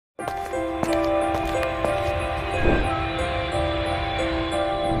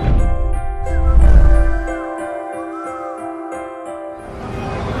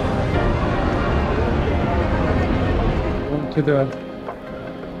to the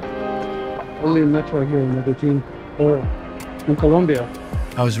only metro here in Medellin or in Colombia.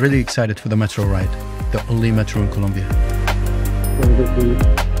 I was really excited for the metro ride, the only metro in Colombia.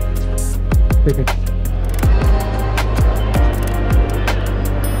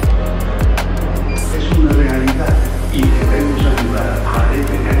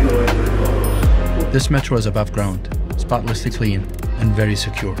 This metro is above ground, spotlessly clean, and very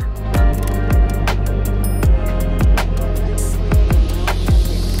secure.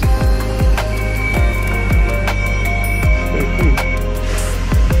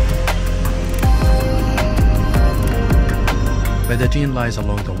 Medellin lies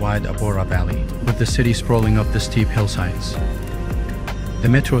along the wide Abora Valley, with the city sprawling up the steep hillsides. The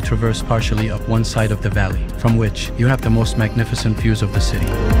metro traverses partially up one side of the valley, from which you have the most magnificent views of the city.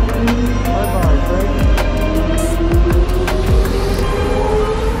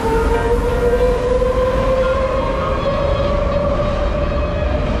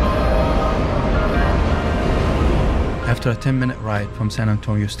 After a 10-minute ride from San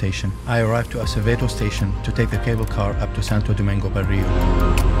Antonio station, I arrived to Acevedo station to take the cable car up to Santo Domingo Medellin.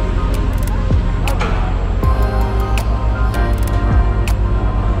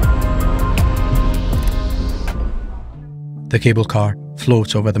 The cable car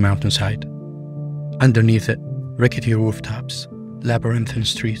floats over the mountainside. Underneath it, rickety rooftops, labyrinthine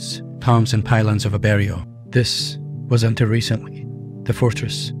streets, palms and pylons of a barrio. This was until recently the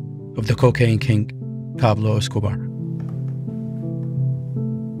fortress of the cocaine king, Pablo Escobar.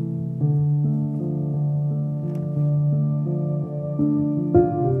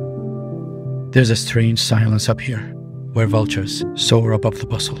 There's a strange silence up here, where vultures soar above the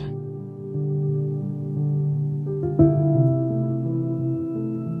bustle.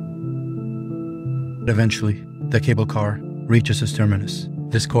 Eventually, the cable car reaches its terminus,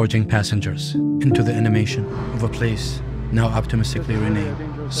 disgorging passengers into the animation of a place now optimistically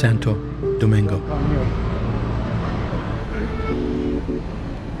renamed Santo Domingo.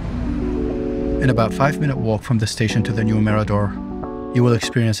 In about 5-minute walk from the station to the new Mirador, you will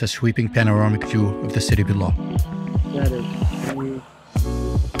experience a sweeping panoramic view of the city below.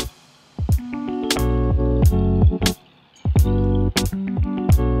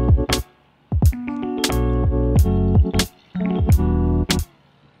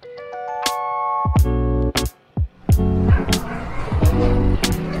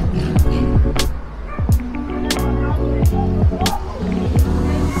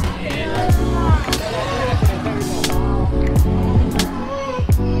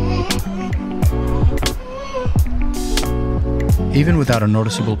 Even without a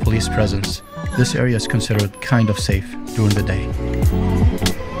noticeable police presence, this area is considered kind of safe during the day.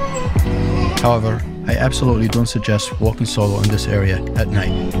 However, I absolutely don't suggest walking solo in this area at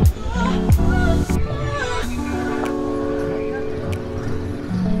night.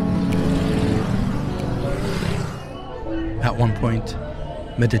 At one point,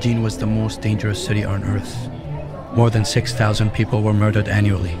 Medellin was the most dangerous city on earth. More than 6,000 people were murdered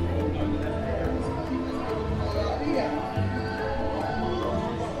annually.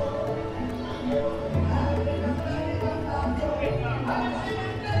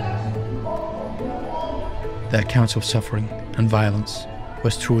 The accounts of suffering and violence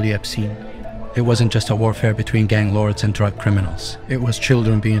was truly obscene. It wasn't just a warfare between gang lords and drug criminals. It was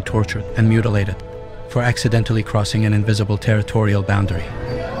children being tortured and mutilated for accidentally crossing an invisible territorial boundary.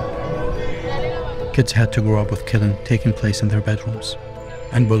 Kids had to grow up with killing taking place in their bedrooms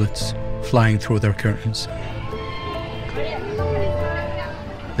and bullets flying through their curtains.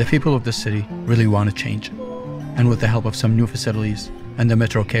 The people of the city really want to change, and with the help of some new facilities and the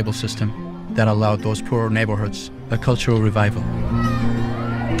metro cable system, that allowed those poorer neighborhoods a cultural revival.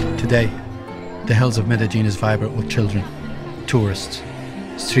 Today, the hills of Medellin is vibrant with children, tourists,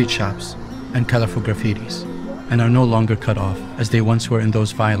 street shops, and colorful graffitis, and are no longer cut off as they once were in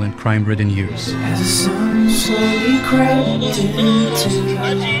those violent, crime-ridden years. As the sun slowly crept into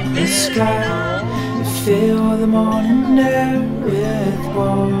the sky, you fill the morning air with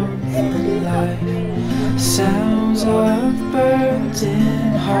warmth and light. Sounds of birds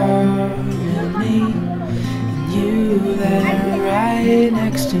in harmony, and you there right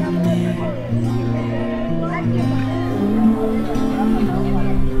next to me.